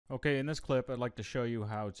Okay, in this clip, I'd like to show you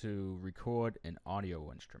how to record an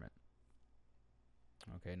audio instrument.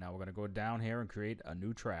 Okay, now we're going to go down here and create a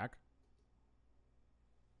new track.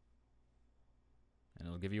 And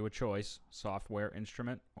it'll give you a choice, software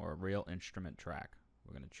instrument or a real instrument track.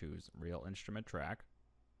 We're going to choose real instrument track.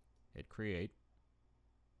 Hit create.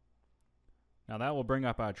 Now that will bring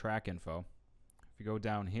up our track info. If you go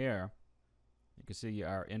down here, you can see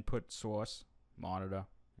our input source, monitor,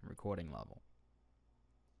 and recording level.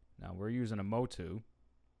 Now we're using a Motu,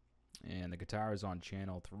 and the guitar is on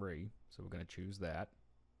channel 3, so we're going to choose that.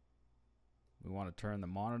 We want to turn the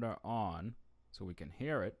monitor on so we can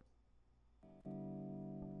hear it.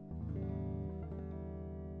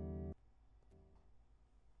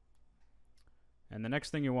 And the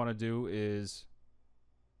next thing you want to do is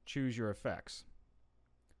choose your effects.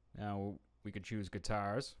 Now we could choose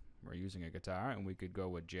guitars. We're using a guitar, and we could go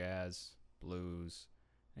with jazz, blues,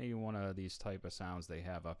 any one of these type of sounds they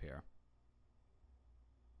have up here.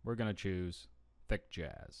 We're going to choose thick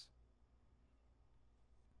jazz.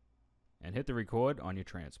 And hit the record on your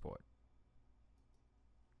transport.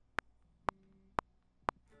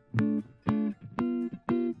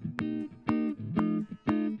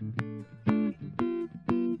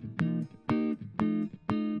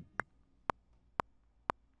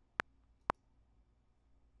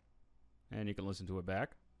 And you can listen to it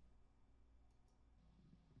back.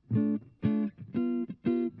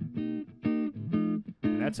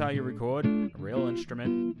 And that's how you record a real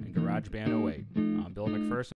instrument in GarageBand 08. I'm Bill McPherson.